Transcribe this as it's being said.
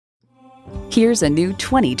Here's a new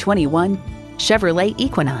 2021 Chevrolet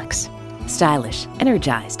Equinox. Stylish,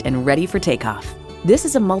 energized, and ready for takeoff. This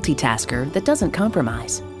is a multitasker that doesn't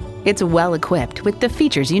compromise. It's well equipped with the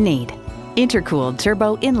features you need. Intercooled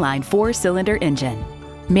turbo inline 4-cylinder engine,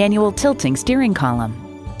 manual tilting steering column,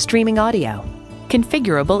 streaming audio,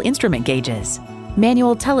 configurable instrument gauges,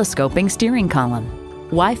 manual telescoping steering column,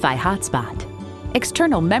 Wi-Fi hotspot,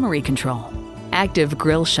 external memory control, active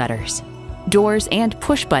grille shutters, doors and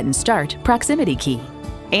push-button start proximity key,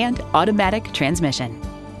 and automatic transmission.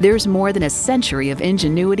 There's more than a century of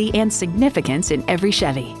ingenuity and significance in every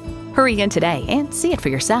Chevy. Hurry in today and see it for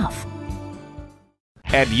yourself.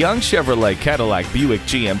 At Young Chevrolet Cadillac Buick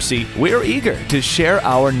GMC, we're eager to share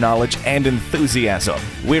our knowledge and enthusiasm.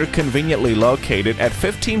 We're conveniently located at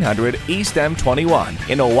 1500 East M21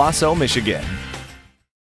 in Owosso, Michigan.